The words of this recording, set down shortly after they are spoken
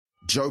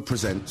Joe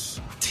presents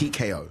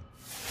TKO,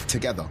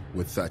 together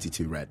with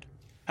 32 Red.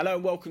 Hello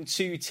and welcome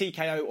to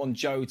TKO on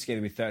Joe,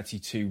 together with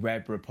 32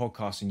 Red. We're a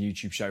podcast and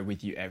YouTube show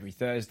with you every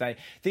Thursday.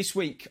 This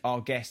week, our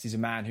guest is a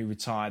man who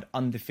retired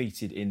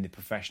undefeated in the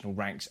professional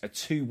ranks, a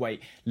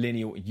two-weight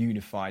lineal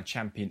unified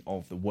champion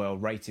of the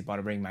world, rated by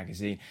the Ring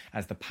magazine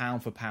as the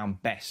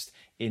pound-for-pound best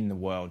in the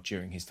world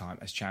during his time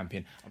as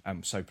champion.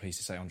 I'm so pleased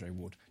to say Andre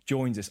Ward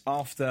joins us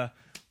after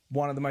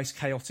one of the most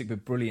chaotic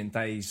but brilliant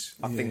days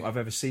I think I've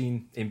ever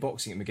seen in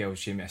boxing at Miguel's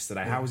gym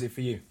yesterday. How was it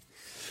for you?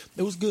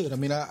 It was good. I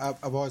mean,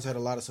 I've always had a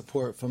lot of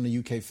support from the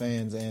UK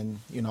fans, and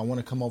I want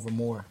to come over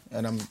more.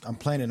 And I'm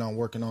planning on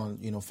working on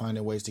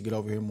finding ways to get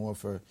over here more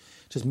for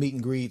just meet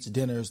and greets,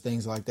 dinners,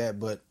 things like that.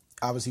 But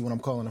obviously, when I'm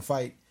calling a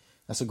fight,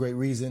 that's a great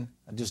reason.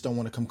 I just don't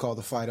want to come call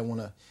the fight. I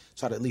want to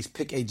try to at least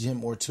pick a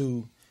gym or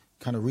two,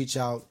 kind of reach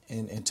out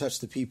and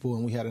touch the people,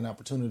 and we had an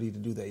opportunity to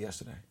do that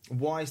yesterday.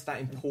 Why is that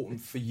important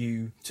for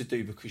you to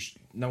do? Because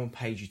no one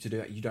paid you to do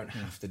that. You don't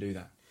have to do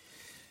that.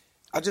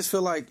 I just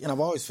feel like, and I've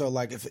always felt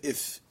like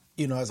if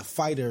as a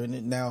fighter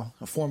and now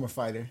a former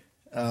fighter,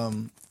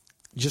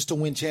 just to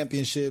win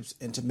championships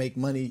and to make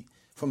money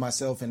for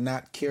myself and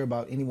not care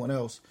about anyone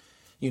else,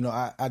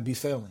 I'd be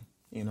failing.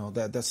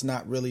 That's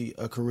not really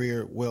a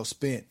career well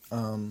spent.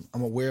 I'm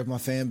aware of my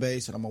fan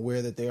base, and I'm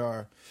aware that there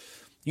are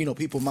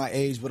people my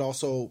age, but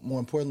also, more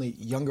importantly,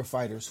 younger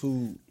fighters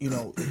who,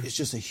 it's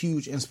just a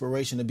huge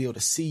inspiration to be able to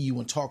see you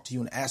and talk to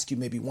you and ask you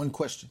maybe one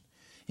question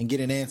and get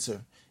an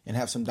answer and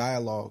have some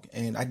dialogue.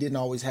 And I didn't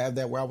always have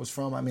that where I was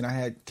from. I mean, I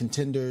had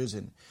contenders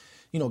and,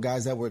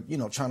 guys that were,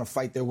 trying to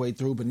fight their way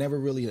through, but never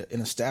really an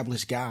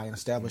established guy, an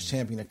established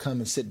champion to come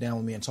and sit down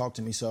with me and talk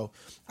to me. So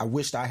I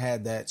wished I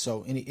had that.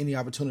 So any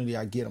opportunity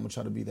I get, I'm going to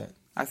try to be that.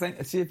 I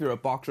think, see, if you're a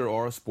boxer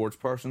or a sports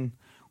person,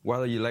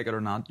 whether you like it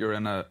or not, you're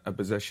in a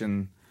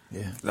position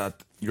that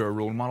you're a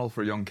role model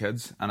for young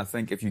kids. And I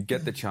think if you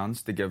get the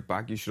chance to give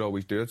back, you should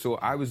always do it. So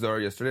I was there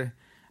yesterday,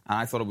 and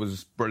I thought it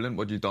was brilliant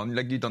what you'd done.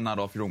 Like, you'd done that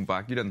off your own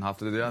back. You didn't have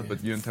to do that,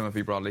 but you and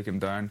Timothy Bradley came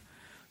down,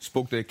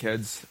 spoke to the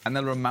kids, and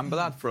they'll remember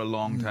that for a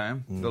long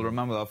time. They'll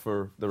remember that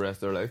for the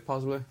rest of their life,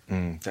 possibly.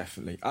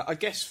 Definitely. I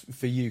guess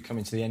for you,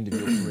 coming to the end of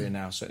your career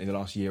now, certainly the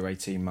last year,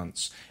 18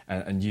 months,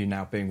 and you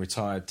now being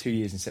retired 2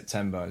 years in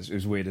September,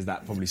 as weird as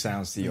that probably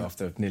sounds to you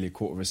after nearly a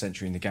quarter of a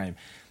century in the game,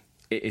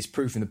 it's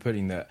proof in the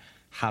pudding that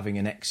having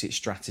an exit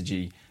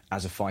strategy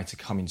as a fighter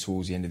coming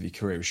towards the end of your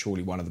career is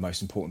surely one of the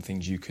most important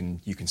things you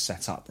can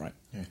set up, right?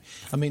 Yeah.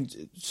 I mean,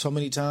 so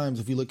many times,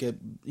 if you look at,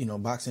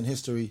 boxing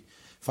history,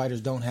 fighters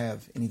don't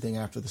have anything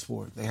after the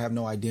sport. They have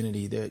no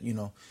identity.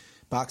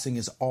 Boxing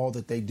is all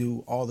that they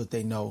do, all that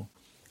they know.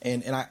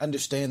 And I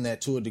understand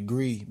that to a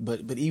degree,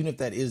 but even if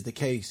that is the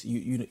case,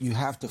 you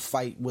have to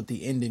fight with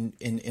the end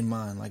in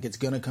mind. Like, it's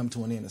going to come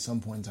to an end at some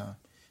point in time.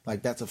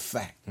 Like, that's a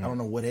fact. I don't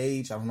know what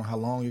age, I don't know how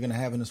long you're going to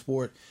have in the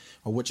sport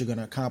or what you're going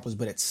to accomplish,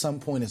 but at some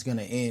point it's going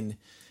to end,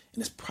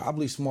 and it's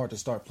probably smart to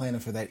start planning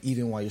for that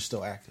even while you're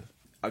still active.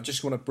 I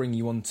just want to bring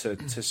you on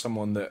to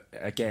someone that,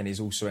 again,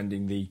 is also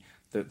ending the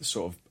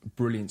sort of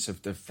brilliance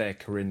of their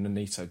career,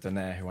 Nonito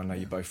Donaire, who I know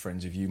you're both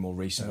friends with you more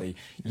recently.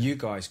 Yeah. You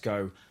guys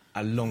go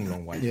a long,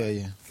 long way.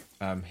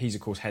 Yeah. He's,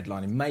 of course,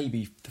 headlining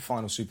maybe the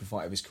final super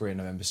fight of his career,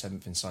 November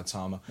 7th in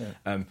Saitama.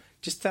 Yeah.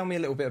 Just tell me a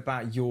little bit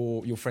about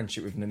your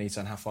friendship with Nonito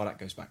and how far that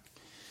goes back.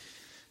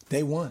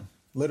 Day one,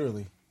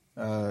 literally.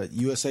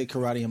 USA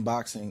Karate and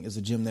Boxing is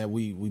a gym that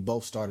we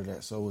both started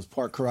at. So it was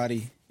part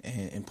karate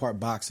and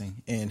part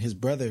boxing. And his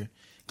brother,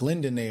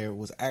 Glenn Donaire,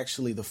 was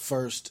actually the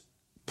first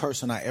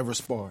person I ever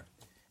sparred.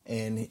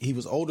 And he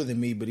was older than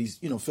me, but he's,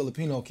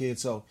 Filipino kid,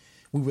 so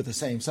we were the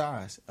same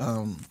size.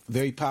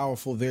 Very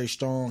powerful, very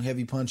strong,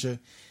 heavy puncher.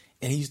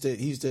 And he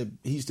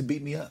used to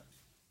beat me up,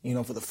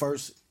 for the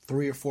first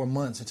 3 or 4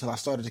 months until I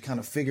started to kind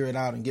of figure it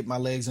out and get my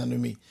legs under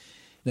me.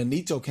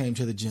 Nonito came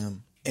to the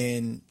gym,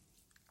 and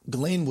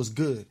Glenn was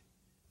good,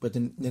 but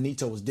then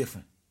Nonito was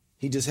different.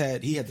 He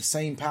had the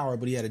same power,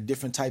 but he had a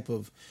different type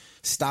of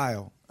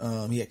style.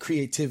 He had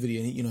creativity,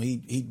 and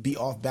he'd be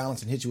off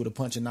balance and hit you with a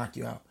punch and knock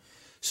you out.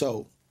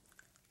 So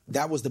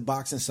that was the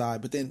boxing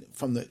side. But then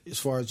as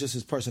far as just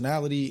his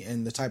personality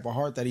and the type of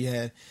heart that he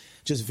had,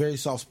 just very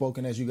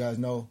soft-spoken, as you guys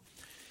know.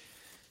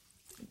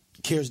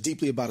 Cares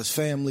deeply about his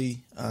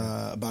family,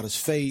 about his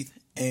faith,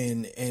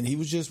 and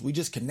we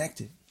just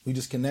connected. We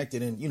just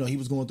connected, and he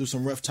was going through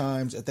some rough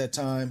times at that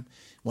time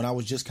when I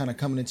was just kind of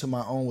coming into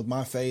my own with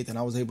my faith, and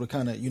I was able to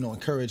kind of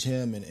encourage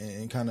him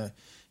and kind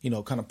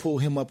of pull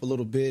him up a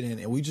little bit,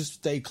 and we just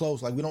stayed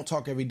close. Like, we don't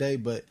talk every day,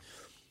 but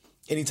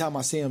anytime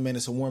I see him, man,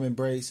 it's a warm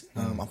embrace.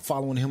 I'm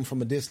following him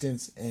from a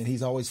distance, and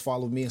he's always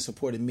followed me and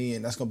supported me,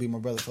 and that's gonna be my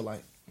brother for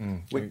life.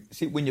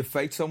 When you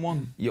fight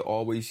someone, you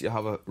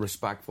have a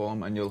respect for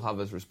him, and you'll have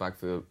his respect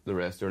for the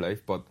rest of your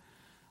life. But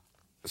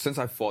since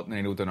I fought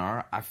Nonito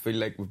Donaire, I feel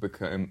like we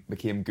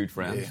became good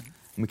friends. Yeah.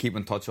 And we keep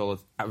in touch all the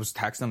time. I was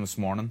texting him this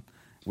morning.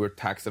 We were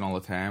texting all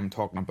the time,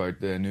 talking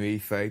about the Nui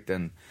fight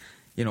and,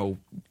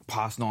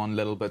 passing on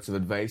little bits of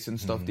advice and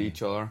stuff to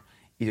each other.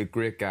 He's a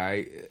great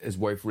guy. His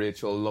wife,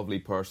 Rachel, a lovely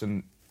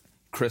person.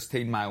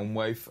 Christine, my own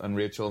wife, and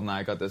Rachel and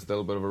I got this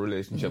little bit of a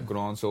relationship going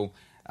on. So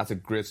that's a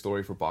great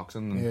story for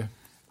boxing. And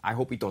I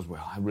hope he does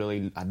well.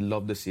 I'd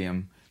love to see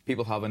him.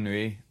 People have a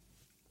Nui,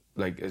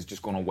 like, is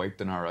just going to wipe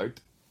Donaire out.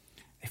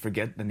 They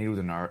forget that Neil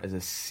Donaire is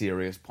a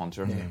serious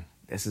puncher.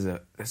 Yeah.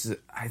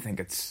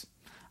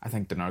 I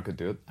think Donaire could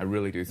do it. I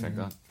really do think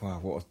that.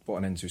 Wow, what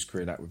an end to his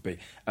career that would be.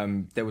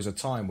 There was a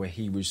time where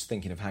he was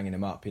thinking of hanging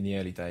him up in the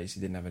early days.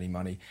 He didn't have any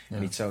money.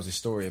 And he tells a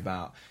story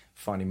about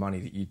finding money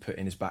that you'd put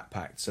in his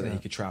backpack so that he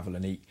could travel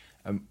and eat.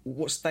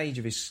 What stage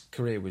of his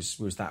career was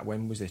that?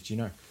 When was this? Do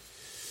you know?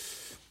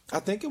 I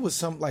think it was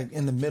something like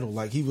in the middle.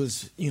 Like he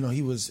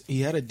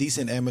had a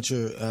decent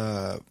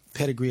amateur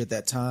pedigree at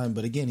that time,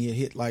 but again, he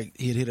had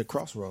hit a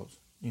crossroads.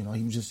 You know,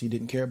 he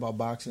didn't care about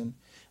boxing.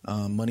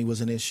 Money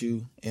was an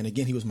issue, and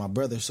again, he was my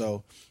brother,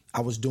 so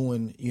I was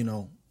doing,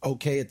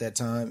 okay at that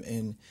time,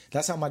 and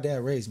that's how my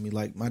dad raised me.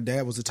 Like, my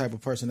dad was the type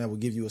of person that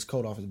would give you his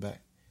coat off his back,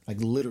 like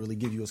literally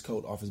give you his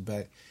coat off his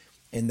back,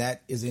 and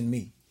that is in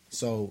me.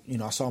 So,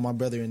 I saw my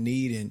brother in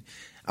need, and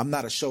I'm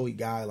not a showy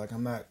guy. Like,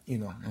 I'm not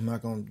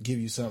going to give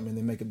you something and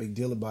then make a big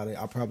deal about it.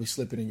 I'll probably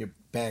slip it in your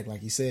bag, like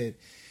he said.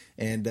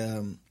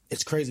 And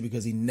it's crazy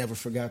because he never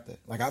forgot that.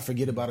 Like, I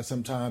forget about it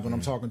sometimes when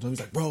I'm talking to him. He's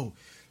like, bro,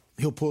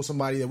 he'll pull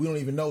somebody that we don't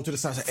even know to the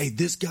side and say, hey,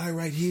 this guy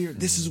right here,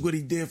 this is what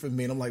he did for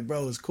me. And I'm like,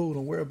 bro, it's cool.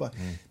 Don't worry about it.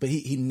 But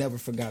he never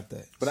forgot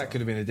that. But that could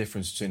have been the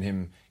difference between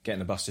him getting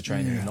the bus to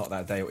training and not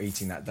that day, or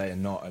eating that day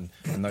and not. And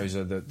those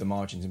are the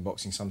margins in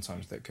boxing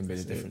sometimes that can be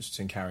the difference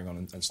between carrying on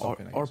and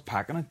stopping. Or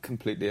packing it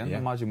completely in. Yeah.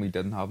 Imagine we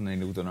didn't have any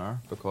Neil Donaire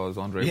because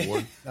Andre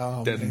Ward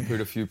didn't put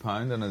a few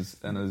pounds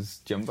in his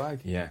gym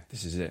bag. Yeah,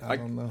 this is it. I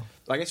don't know.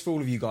 I guess for all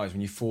of you guys,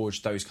 when you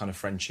forge those kind of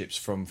friendships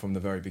from the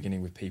very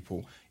beginning with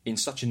people in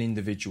such an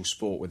individual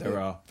sport where there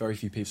are very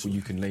few people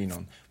you can lean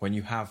on, when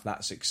you have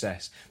that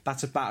success,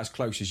 that's about as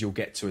close as you'll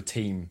get to a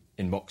team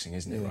in boxing,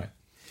 isn't it, right?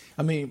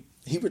 I mean,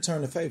 he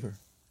returned the favor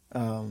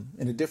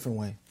in a different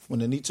way. When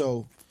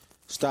Nonito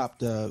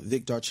stopped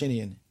Vic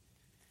Darchinyan,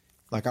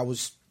 like, I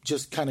was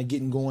just kind of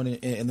getting going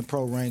in the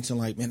pro ranks, and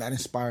like, man, that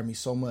inspired me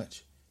so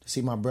much to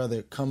see my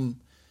brother come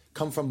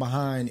from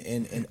behind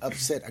and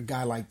upset a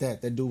guy like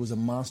that. That dude was a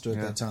monster at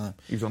that time.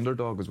 He was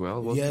underdog as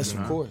well, wasn't he? Yes,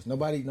 of course.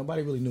 Nobody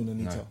really knew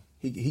Nonito. No.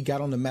 He got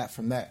on the map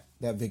from that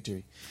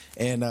victory.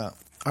 And I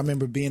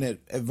remember being at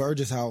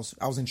Verge's house.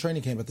 I was in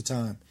training camp at the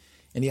time,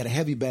 and he had a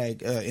heavy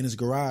bag in his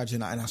garage,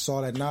 and I saw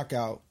that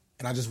knockout,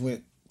 and I just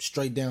went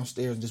straight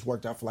downstairs and just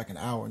worked out for like an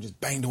hour and just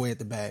banged away at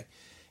the bag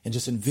and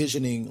just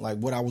envisioning like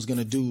what I was going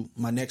to do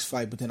my next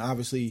fight. But then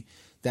obviously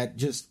it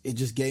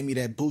just gave me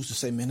that boost to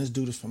say, man, let's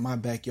do this from my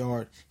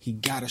backyard. He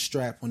got a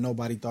strap when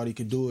nobody thought he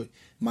could do it.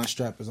 My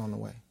strap is on the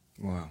way.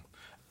 Wow.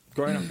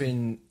 Growing up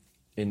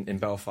in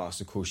Belfast,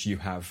 of course, you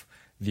have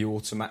the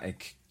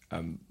automatic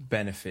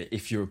benefit,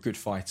 if you're a good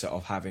fighter,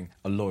 of having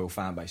a loyal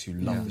fan base who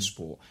love the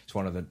sport. It's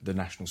one of the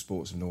national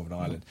sports of Northern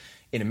Ireland.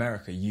 In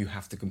America, you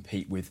have to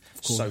compete with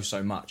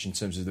so much in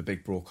terms of the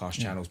big broadcast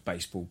channels,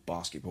 baseball,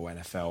 basketball,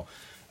 NFL.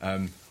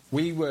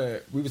 We were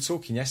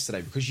talking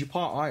yesterday, because you're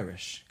part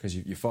Irish, because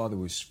your father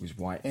was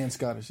white. And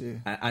Scottish,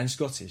 and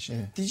Scottish.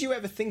 Yeah. Did you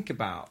ever think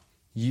about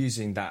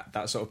using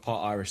that sort of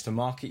part Irish to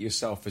market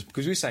yourself as,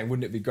 because we were saying,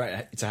 wouldn't it be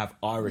great to have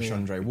Irish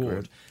Andre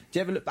Ward? Do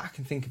you ever look back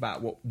and think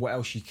about what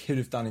else you could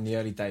have done in the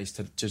early days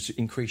to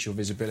increase your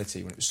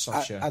visibility when it was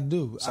such I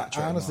do. I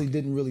honestly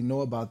didn't really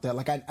know about that.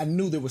 Like, I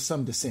knew there was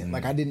some descent.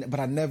 Like, I didn't, but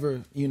I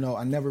never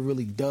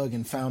really dug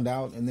and found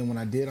out. And then when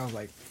I did, I was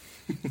like,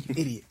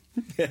 idiot.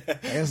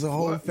 There's a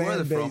whole fan where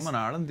are they base. from in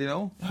Ireland? Do you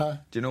know? Huh?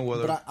 Do you know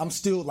whether? But I'm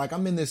still like,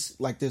 I'm in this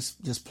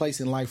place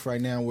in life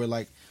right now where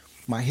like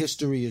my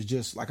history is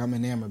just like, I'm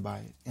enamored by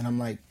it, and I'm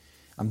like,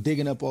 I'm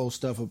digging up old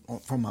stuff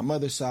from my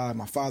mother's side,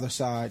 my father's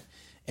side,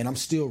 and I'm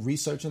still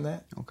researching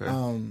that. Okay.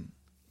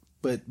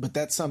 But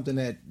that's something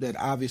that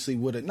obviously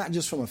would, not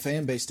just from a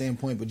fan base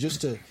standpoint, but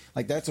just to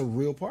like, that's a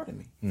real part of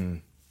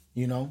me.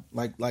 You know,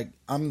 like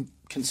I'm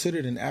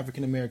considered an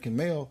African American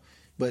male,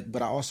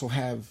 but I also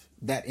have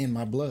that in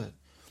my blood.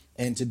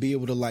 And to be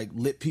able to like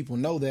let people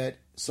know that,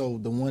 so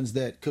the ones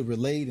that could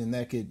relate and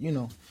that could,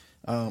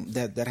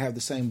 that have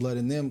the same blood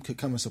in them could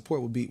come and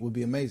support would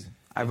be amazing.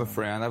 I have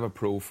a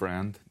pro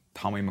friend,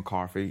 Tommy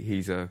McCarthy.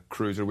 He's a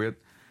cruiserweight,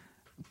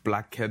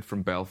 black kid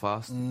from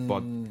Belfast,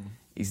 but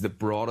he's the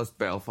broadest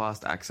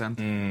Belfast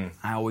accent.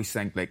 I always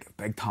think like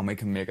Big Tommy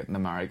can make it in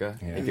America.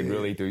 He can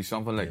really do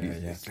something. Like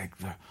it's like,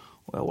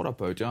 well, what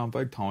about you? I'm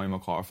Big Tommy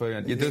McCarthy,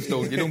 and you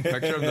don't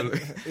picture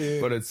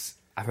him. But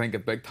I think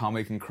if Big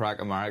Tommy can crack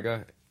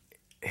America,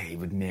 he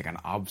would make an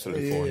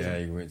absolute fortune. Yeah,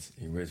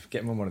 he would.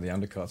 Get him on one of the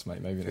undercards,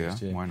 mate, maybe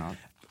next year. Why not?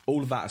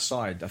 All of that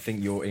aside, I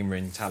think your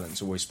in-ring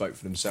talents always spoke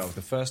for themselves.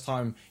 The first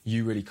time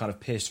you really kind of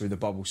pierced through the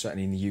bubble,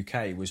 certainly in the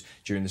UK, was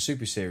during the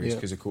Super Series,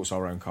 because, of course,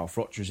 our own Carl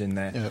Froch was in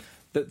there. Yep.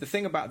 The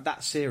thing about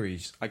that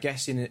series, I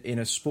guess, in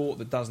a sport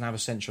that doesn't have a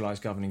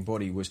centralised governing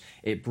body, was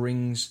it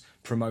brings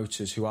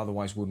promoters who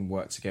otherwise wouldn't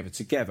work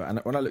together. And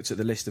when I looked at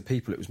the list of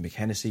people, it was Mick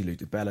Hennessy, Lou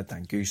DiBella,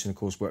 Dan Goosen, of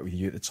course, worked with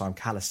you at the time,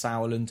 Kalle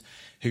Sauerland,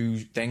 who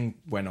then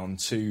went on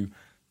to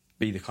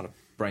be the kind of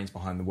brains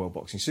behind the World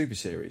Boxing Super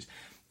Series.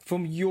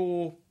 From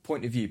your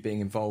point of view, being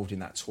involved in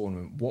that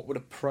tournament, what were the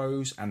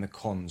pros and the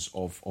cons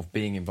of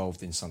being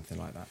involved in something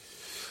like that?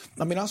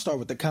 I mean, I'll start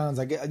with the cons.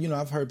 I get,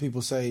 I've heard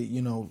people say,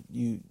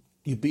 you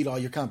beat all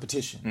your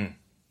competition.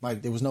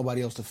 Like there was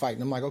nobody else to fight.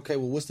 And I'm like, okay,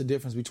 well, what's the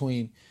difference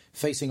between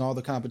facing all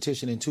the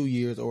competition in 2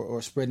 years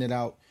or spreading it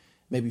out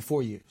maybe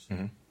 4 years?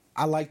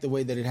 I like the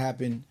way that it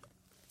happened.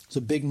 It's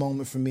a big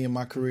moment for me in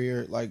my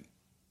career. Like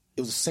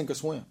it was a sink or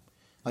swim.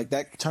 Like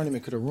that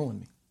tournament could have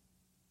ruined me.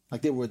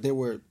 Like there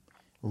were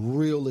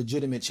real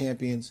legitimate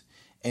champions.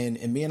 And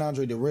me and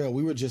Andre Dirrell,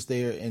 we were just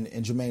there, and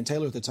Jermaine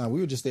Taylor at the time, we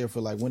were just there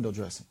for like window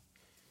dressing.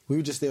 We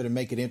were just there to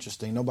make it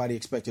interesting. Nobody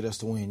expected us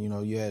to win.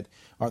 You had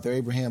Arthur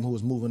Abraham, who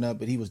was moving up,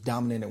 but he was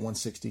dominant at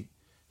 160.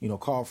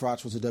 Carl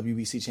Froch was a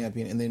WBC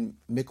champion, and then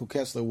Mikkel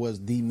Kessler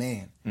was the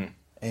man.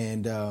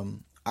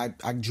 And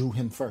I drew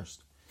him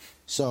first.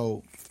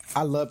 So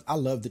I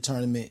loved the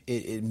tournament.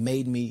 It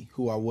made me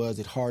who I was.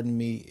 It hardened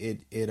me.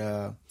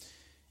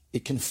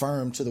 It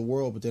confirmed to the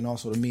world, but then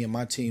also to me and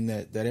my team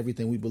that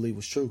everything we believed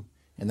was true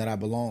and that I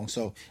belonged.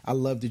 So I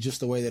loved it just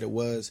the way that it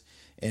was.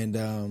 And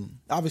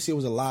obviously it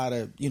was a lot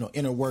of,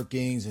 inner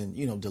workings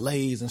and,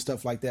 delays and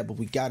stuff like that. But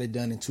we got it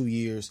done in 2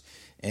 years,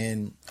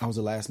 and I was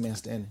the last man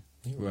standing.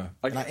 You were.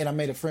 And I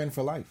made a friend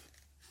for life,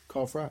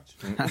 Carl Froch.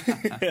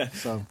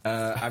 So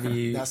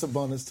that's a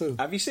bonus too.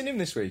 Have you seen him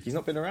this week? He's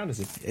not been around, has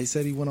he? They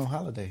said he went on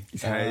holiday.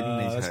 He's hiding.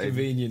 That's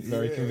convenient.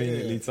 Very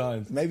conveniently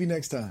timed. Maybe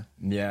next time.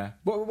 Yeah.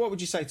 What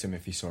would you say to him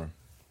if you saw him?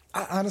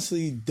 I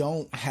honestly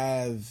don't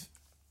have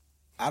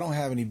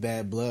any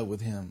bad blood with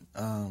him.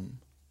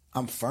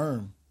 I'm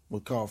firm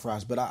with Carl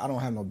Froch, but I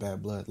don't have no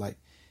bad blood. Like,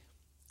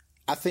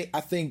 I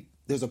think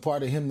there's a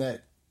part of him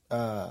that,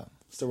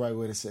 what's the right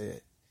way to say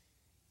it?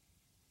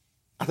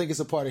 I think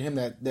it's a part of him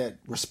that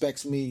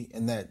respects me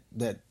and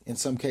that in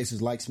some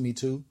cases likes me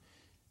too,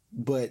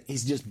 but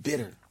he's just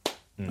bitter.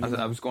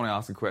 I was going to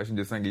ask a question.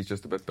 Do you think he's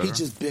just a bit bitter? He's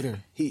just bitter.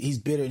 He's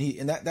bitter,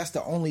 and that's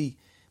the only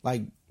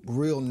like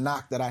real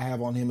knock that I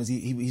have on him is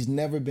he's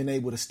never been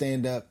able to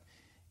stand up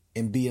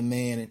and be a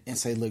man and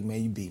say, look,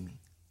 man, you beat me.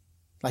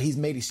 Like he's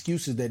made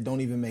excuses that don't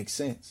even make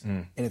sense.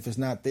 And if it's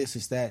not this,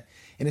 it's that.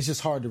 And it's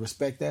just hard to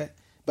respect that.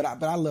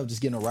 But I love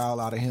just getting a rile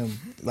out of him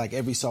like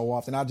every so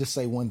often. I'll just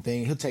say one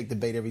thing. He'll take the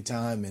bait every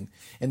time.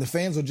 And the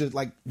fans will just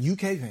like UK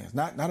fans,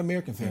 not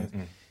American fans.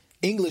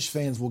 English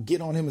fans will get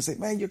on him and say,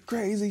 man, you're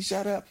crazy.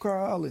 Shut up,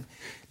 Carl. And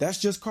that's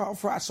just Carl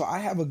Froch. So I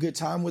have a good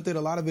time with it.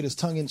 A lot of it is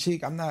tongue in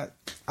cheek. I'm not,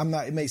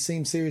 it may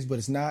seem serious, but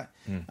it's not.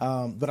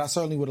 But I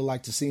certainly would have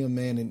liked to see him,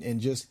 man,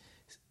 and just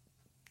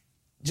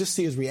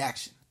see his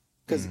reaction.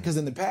 Because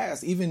in the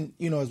past, even,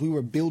 as we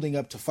were building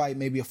up to fight,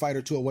 maybe a fight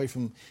or two away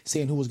from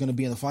seeing who was going to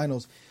be in the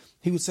finals,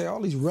 he would say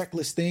all these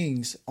reckless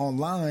things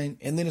online.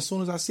 And then as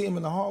soon as I see him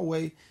in the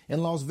hallway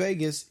in Las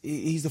Vegas,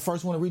 he's the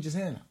first one to reach his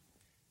hand out.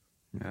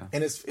 Yeah.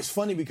 And it's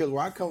funny because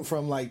where I come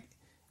from, like,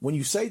 when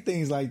you say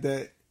things like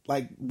that,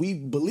 like, we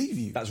believe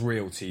you. That's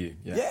real to you.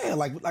 Yeah,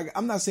 like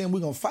I'm not saying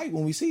we're going to fight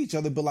when we see each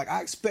other, but, like,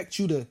 I expect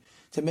you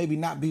to maybe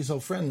not be so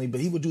friendly.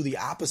 But he would do the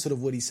opposite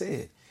of what he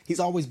said. He's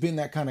always been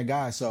that kind of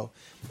guy, so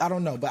I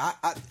don't know. But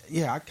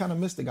I kind of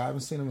miss the guy. I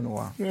haven't seen him in a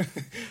while.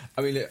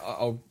 I mean,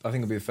 I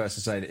think I'll be the first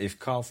to say that if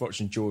Carl Froch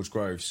and George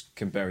Groves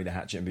can bury the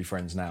hatchet and be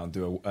friends now and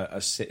do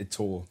a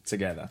tour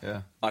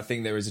together, I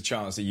think there is a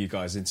chance that you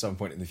guys, in some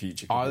point in the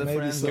future,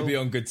 could be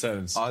on good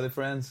terms. Are they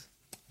friends?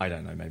 I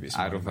don't know. Maybe it's.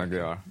 I don't think they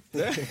are.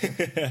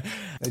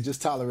 They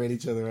just tolerate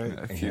each other, right?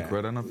 A few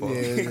quid on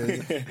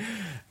it. Yeah.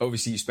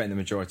 Obviously, you spent the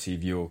majority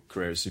of your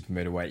career at super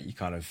middleweight. You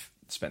kind of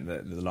spent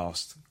the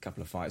last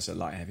couple of fights at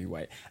light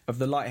heavyweight. Of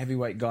the light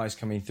heavyweight guys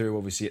coming through,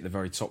 obviously at the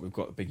very top we've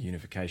got the big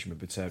unification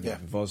with Beterbiev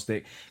and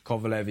Gvozdyk.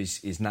 Kovalev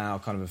is now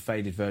kind of a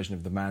faded version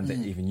of the man that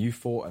even you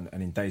fought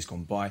and in days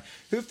gone by.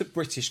 Who of the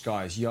British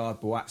guys,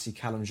 Yard, Buatsi,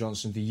 Callum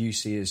Johnson, do you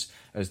see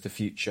as the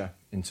future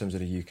in terms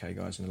of the UK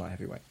guys in the light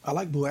heavyweight? I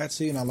like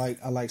Buatsi and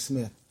I like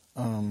Smith.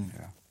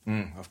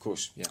 Of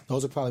course, yeah.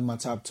 Those are probably my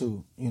top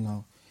two,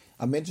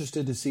 I'm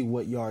interested to see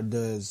what Yard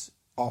does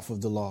off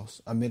of the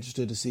loss. I'm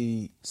interested to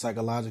see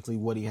psychologically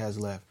what he has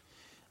left.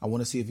 I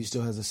want to see if he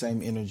still has the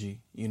same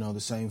energy, the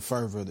same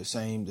fervor, the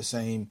same,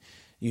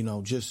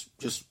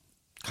 just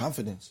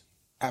confidence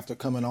after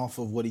coming off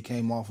of what he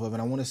came off of.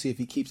 And I want to see if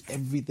he keeps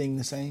everything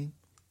the same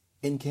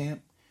in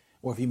camp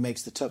or if he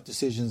makes the tough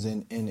decisions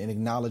and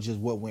acknowledges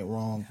what went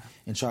wrong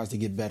and tries to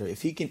get better.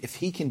 If he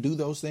can do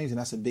those things, and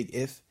that's a big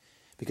if,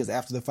 because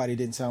after the fight it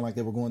didn't sound like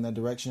they were going that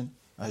direction.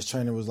 His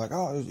trainer was like,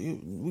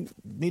 we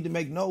need to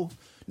make no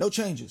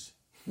changes.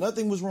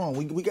 Nothing was wrong.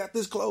 We got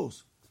this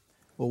close.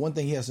 Well, one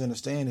thing he has to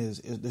understand is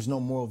there's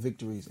no moral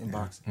victories in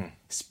boxing,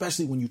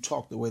 especially when you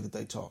talk the way that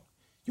they talk.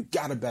 You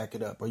got to back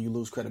it up or you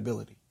lose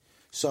credibility.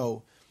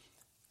 So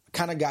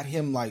kind of got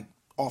him like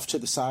off to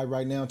the side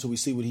right now until we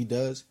see what he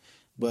does.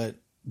 But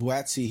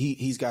Buatsi,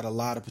 he's got a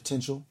lot of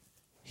potential.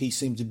 He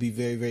seems to be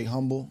very, very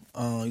humble.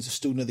 He's a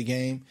student of the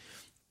game.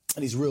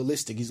 And he's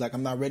realistic. He's like,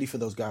 I'm not ready for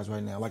those guys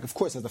right now. Like, of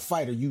course, as a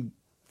fighter,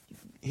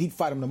 he'd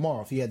fight him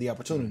tomorrow if he had the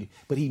opportunity.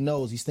 But he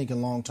knows he's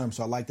thinking long term,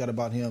 so I like that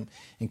about him.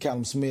 And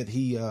Callum Smith,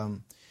 he's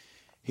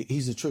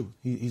the truth.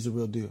 He's the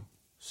real deal.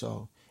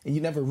 So, And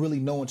you never really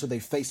know until they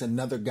face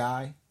another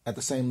guy at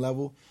the same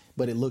level.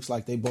 But it looks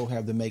like they both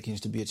have the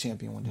makings to be a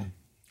champion one day.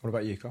 What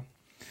about you, Carl?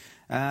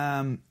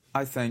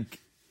 I think,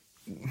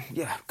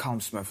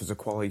 Callum Smith is a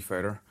quality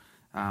fighter.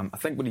 I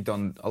think what he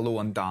done, although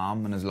on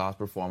Dam in his last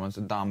performance,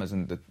 and Dam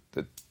isn't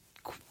the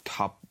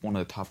one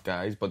of the top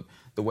guys, but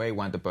the way he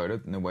went about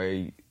it and the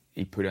way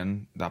he put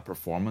in that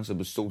performance, it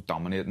was so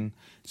dominating,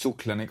 so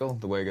clinical,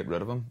 the way he got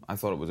rid of him. I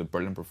thought it was a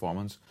brilliant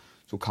performance.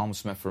 So Callum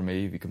Smith, for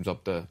me, if he comes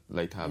up to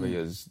light heavy,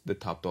 is the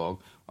top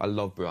dog. I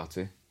love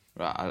Buatsi.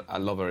 I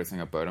love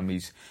everything about him.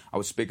 I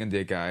was speaking to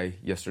a guy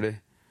yesterday.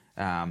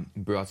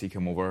 Buatsi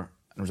came over, and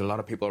there was a lot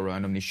of people around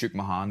him, and he shook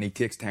my hand. He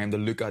takes time to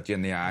look at you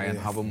in the eye and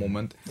have a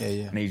moment.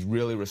 And he's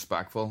really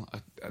respectful,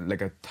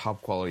 like a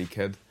top quality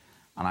kid.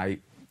 And I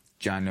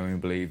genuinely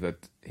believe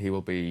that he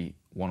will be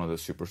one of the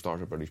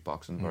superstars of British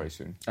boxing very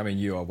soon. I mean,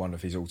 you are one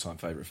of his all-time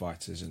favourite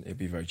fighters, and he'd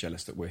be very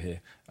jealous that we're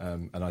here.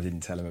 And I didn't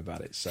tell him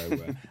about it, so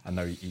I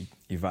know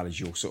he values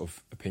your sort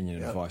of opinion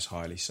and advice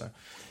highly. So,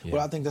 yeah.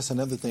 Well, I think that's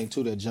another thing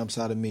too that jumps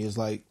out at me is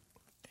like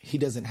he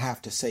doesn't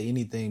have to say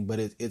anything, but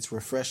it's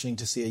refreshing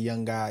to see a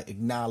young guy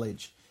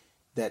acknowledge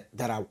that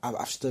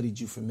I've studied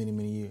you for many,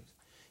 many years.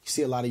 You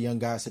see a lot of young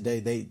guys today,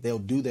 they'll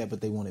do that,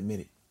 but they won't admit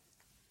it,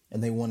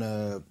 and they want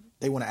to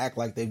act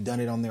like they've done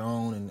it on their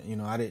own,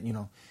 and I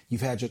didn't.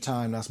 You've had your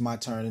time, that's my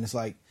turn, and it's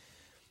like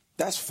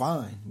that's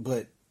fine,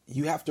 but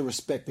you have to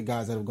respect the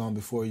guys that have gone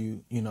before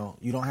you. You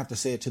don't have to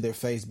say it to their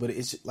face, but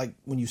it's like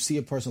when you see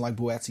a person like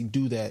Buatsi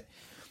do that,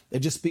 it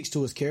just speaks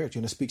to his character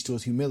and it speaks to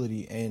his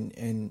humility,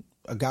 and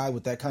a guy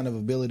with that kind of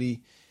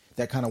ability,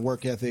 that kind of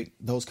work ethic,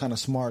 those kind of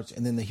smarts,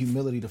 and then the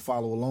humility to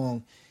follow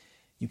along,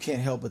 you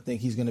can't help but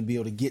think he's going to be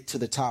able to get to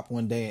the top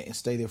one day and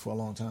stay there for a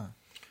long time.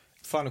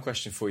 Final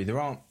question for you. There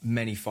aren't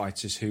many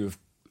fighters who have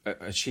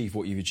achieved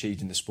what you've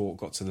achieved in the sport,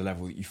 got to the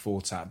level that you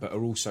fought at, but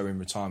are also in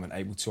retirement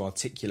able to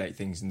articulate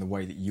things in the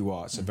way that you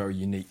are. It's a very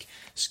unique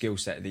skill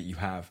set that you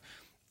have.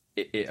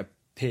 It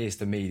appears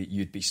to me that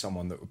you'd be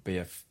someone that would be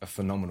a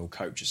phenomenal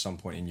coach at some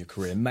point in your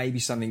career. Maybe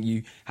something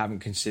you haven't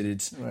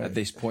considered at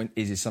this point.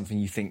 Is it something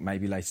you think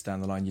maybe later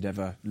down the line you'd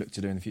ever look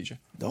to do in the future?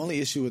 The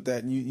only issue with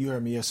that, and you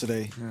heard me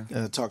yesterday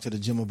talk to the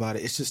gym about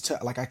it, it's just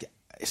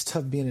it's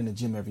tough being in the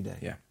gym every day.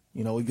 Yeah.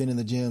 We've been in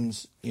the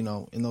gyms,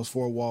 in those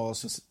four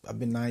walls since I've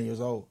been 9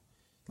 years old,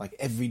 like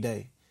every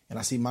day. And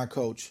I see my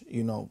coach,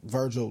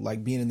 Virgil,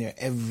 like being in there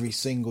every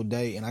single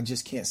day. And I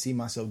just can't see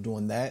myself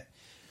doing that.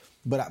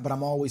 But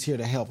I'm always here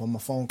to help. I'm a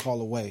phone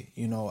call away.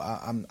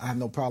 I have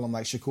no problem.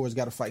 Like Shakur's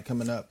got a fight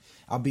coming up.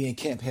 I'll be in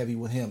camp heavy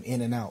with him,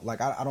 in and out.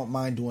 Like I don't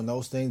mind doing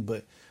those things.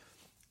 But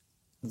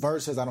Virg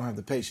says I don't have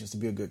the patience to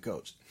be a good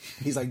coach.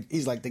 He's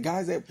like the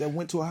guys that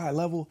went to a high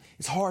level,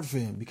 it's hard for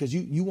him because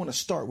you want to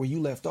start where you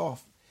left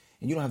off.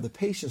 And you don't have the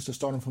patience to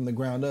start them from the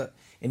ground up.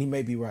 And he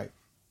may be right.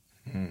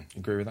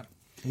 Agree with that?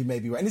 He may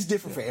be right. And it's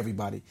different for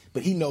everybody.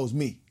 But he knows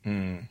me.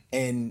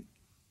 And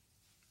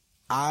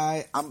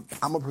I'm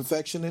a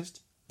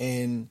perfectionist.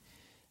 And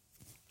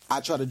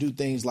I try to do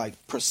things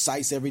like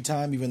precise every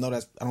time, even though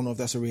I don't know if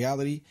that's a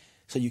reality.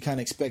 So you kind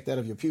of expect that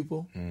of your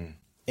pupil.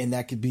 And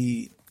that could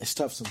be, it's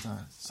tough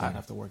sometimes. So I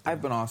have to work that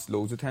I've been asked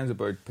loads of times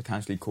about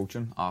potentially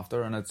coaching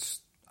after. And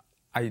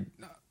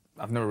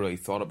I've never really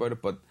thought about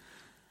it, but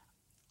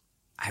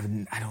I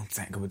don't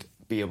think I would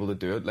be able to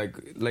do it.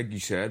 Like you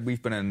said,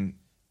 we've been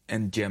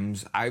in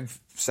gyms. I'm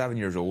 7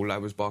 years old. I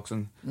was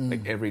boxing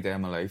like every day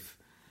of my life.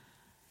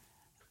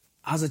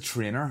 As a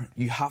trainer,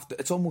 you have to.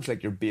 It's almost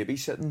like you're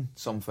babysitting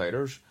some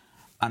fighters,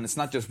 and it's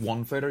not just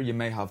one fighter. You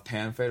may have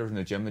 10 fighters in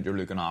the gym that you're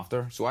looking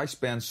after. So I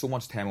spend so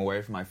much time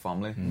away from my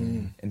family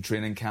in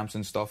training camps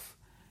and stuff.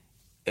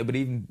 It would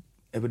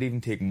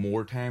even take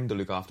more time to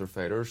look after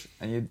fighters,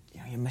 and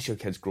you miss your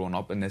kids growing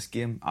up in this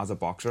game as a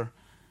boxer.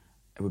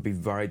 It would be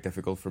very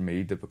difficult for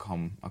me to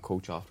become a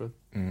coach after it.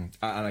 And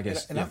I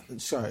guess...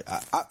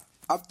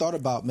 I've thought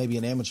about maybe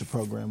an amateur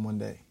program one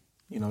day.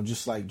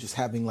 Just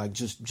having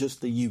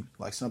just the youth,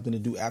 like something to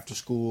do after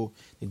school.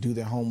 They do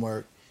their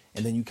homework,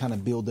 and then you kind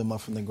of build them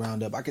up from the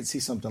ground up. I could see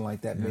something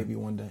like that maybe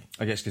one day.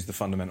 I guess because the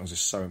fundamentals are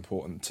so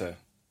important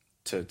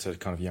to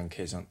kind of young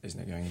kids,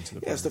 isn't it, going into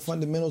the it's the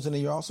fundamentals, and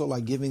then you're also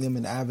like giving them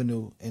an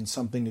avenue and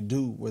something to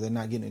do where they're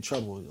not getting in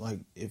trouble. Like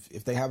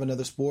if they have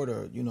another sport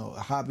or a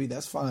hobby,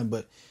 that's fine,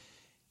 but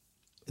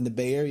in the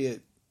Bay Area,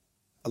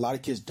 a lot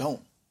of kids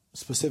don't,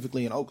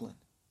 specifically in Oakland.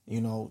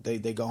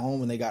 They go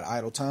home and they got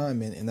idle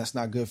time, and that's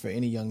not good for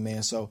any young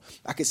man. So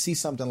I could see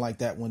something like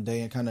that one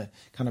day, and kind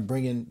of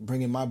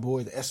bringing my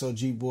boys, the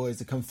SOG boys,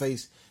 to come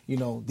face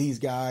these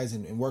guys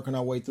and working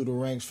our way through the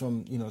ranks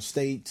from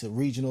state to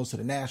regionals to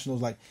the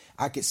nationals. Like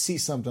I could see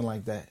something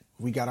like that.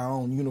 We got our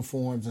own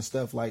uniforms and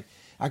stuff. Like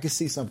I could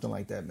see something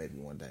like that maybe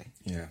one day.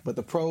 Yeah. But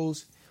the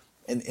pros,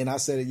 and I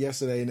said it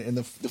yesterday, and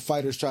the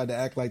fighters tried to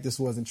act like this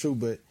wasn't true,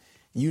 but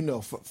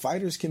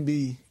fighters can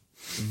be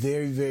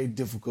very, very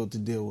difficult to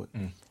deal with.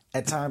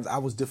 At times, I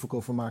was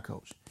difficult for my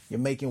coach. You're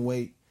making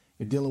weight.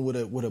 You're dealing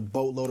with a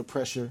boatload of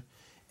pressure,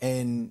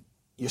 and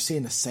you're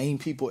seeing the same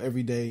people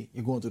every day.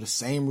 You're going through the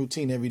same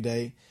routine every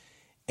day,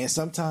 and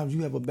sometimes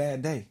you have a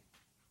bad day.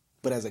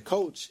 But as a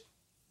coach,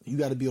 You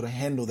got to be able to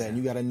handle that. And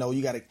you got to know.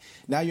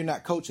 Now you're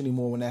not coach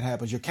anymore when that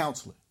happens. You're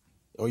counselor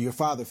or your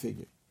father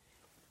figure.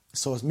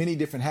 So it's many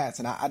different hats,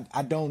 and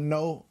I don't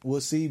know.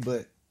 We'll see,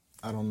 but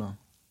I don't know.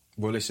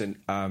 Well,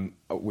 listen,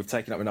 we've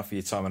taken up enough of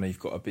your time. I know you've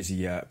got a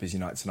busy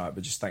night tonight,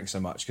 but just thanks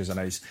so much, because I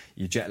know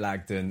you're jet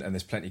lagged and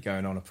there's plenty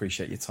going on. I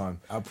appreciate your time.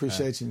 I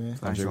appreciate you, man.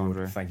 Andre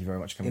Wardle, thank you very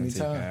much for coming on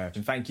TKO.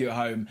 And thank you at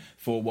home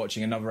for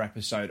watching another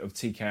episode of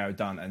TKO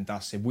Done and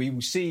Dusted. We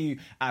will see you,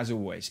 as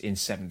always, in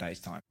 7 days'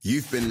 time.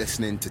 You've been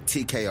listening to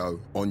TKO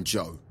on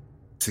Joe,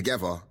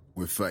 together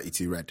with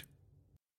 32 Red.